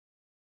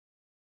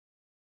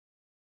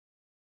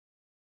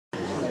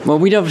Well,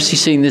 we'd obviously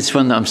seen this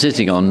one that I'm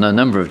sitting on a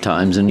number of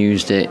times and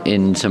used it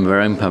in some of our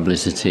own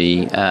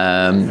publicity,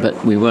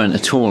 but we weren't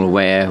at all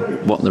aware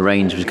what the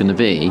range was going to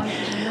be.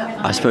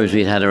 I suppose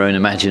we'd had our own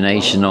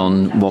imagination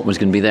on what was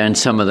going to be there, and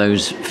some of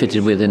those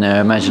fitted within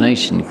our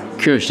imagination.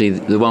 Curiously,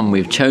 the one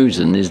we've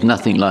chosen is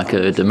nothing like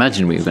I'd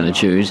imagined we were going to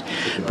choose,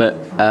 but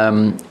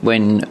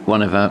when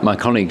one of my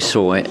colleagues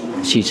saw it,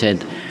 she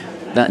said,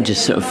 that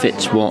just sort of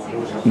fits what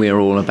we're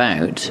all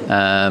about,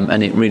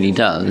 and it really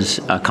does.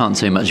 I can't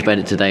say much about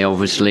it today,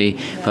 obviously,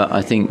 but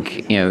I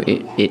think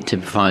it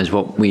typifies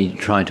what we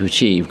try to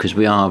achieve, because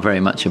we are very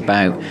much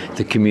about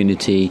the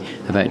community,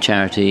 about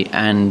charity,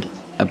 and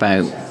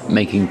about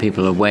making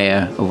people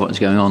aware of what's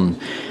going on,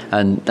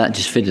 and that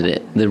just fitted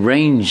it. The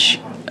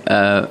range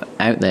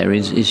out there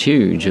is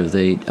huge of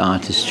the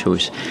artist's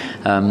choice.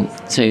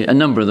 So a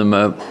number of them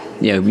are,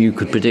 you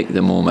could predict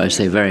them almost.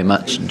 They're very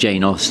much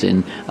Jane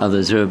Austen.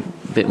 Others are a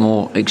bit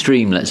more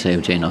extreme, let's say,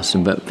 of Jane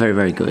Austen, but very,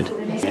 very good.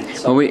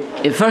 Well,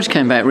 it first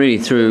came back really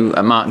through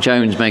Mark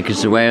Jones making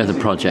us aware of the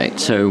project.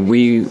 So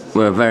we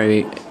were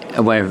very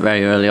aware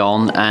very early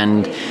on,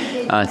 and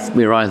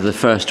we were either the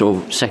first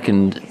or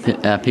second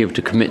people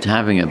to commit to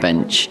having a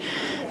bench.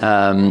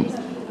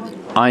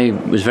 I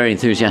was very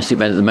enthusiastic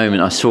about it at the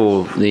moment I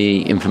saw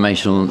the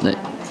information that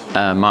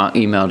Mark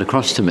emailed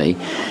across to me,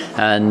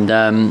 and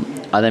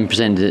I then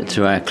presented it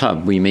to our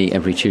club. We meet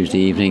every Tuesday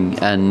evening,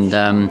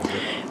 and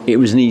it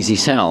was an easy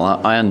sell.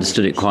 I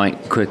understood it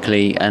quite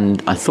quickly,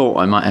 and I thought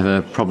I might have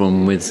a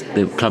problem with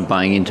the club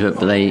buying into it,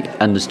 but they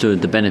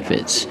understood the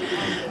benefits.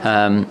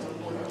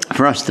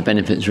 For us, the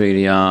benefits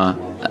really are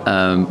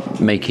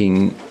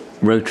making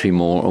Rotary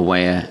more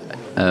aware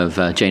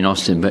of Jane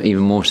Austen, but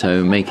even more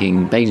so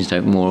making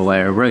Basingstoke more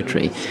aware of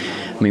Rotary.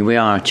 I mean, we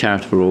are a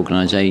charitable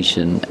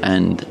organisation,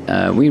 and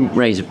we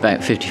raise about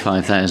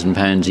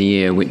 £55,000 a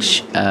year,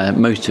 which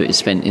most of it is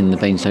spent in the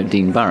Basingstoke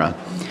Deane borough.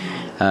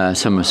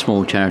 Some are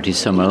small charities,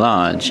 some are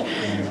large,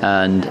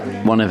 and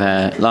one of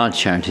our large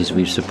charities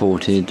we've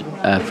supported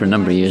for a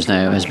number of years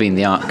now has been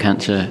the Art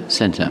Cancer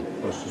Centre.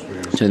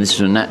 So this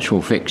is a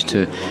natural fix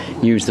to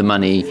use the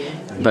money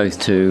both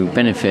to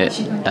benefit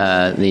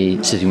the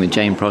Sitting with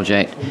Jane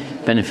project,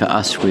 benefit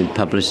us with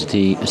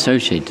publicity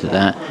associated to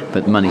that,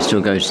 but the money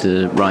still goes to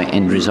the right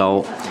end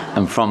result,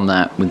 and from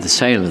that, with the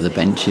sale of the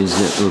benches,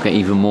 that we'll get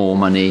even more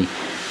money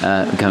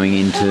going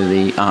into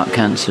the Art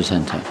Cancer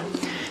Centre.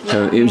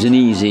 So it was an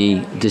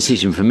easy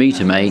decision for me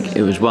to make.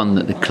 It was one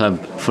that the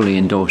club fully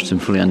endorsed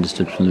and fully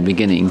understood from the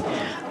beginning,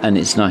 and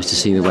it's nice to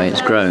see the way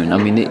it's grown. I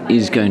mean, it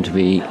is going to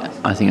be,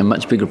 I think, a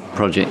much bigger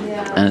project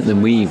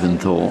than we even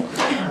thought.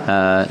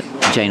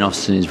 Jane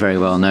Austen is very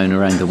well known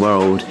around the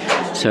world,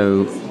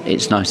 so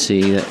it's nice to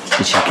see that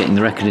she's getting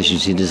the recognition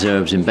she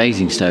deserves in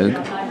Basingstoke,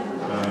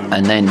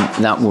 and then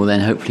that will then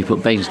hopefully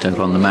put Basingstoke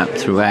on the map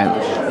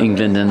throughout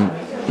England and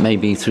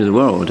maybe through the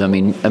world. I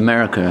mean,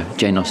 America,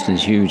 Jane Austen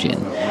is huge in,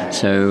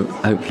 so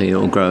hopefully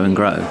it'll grow and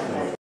grow.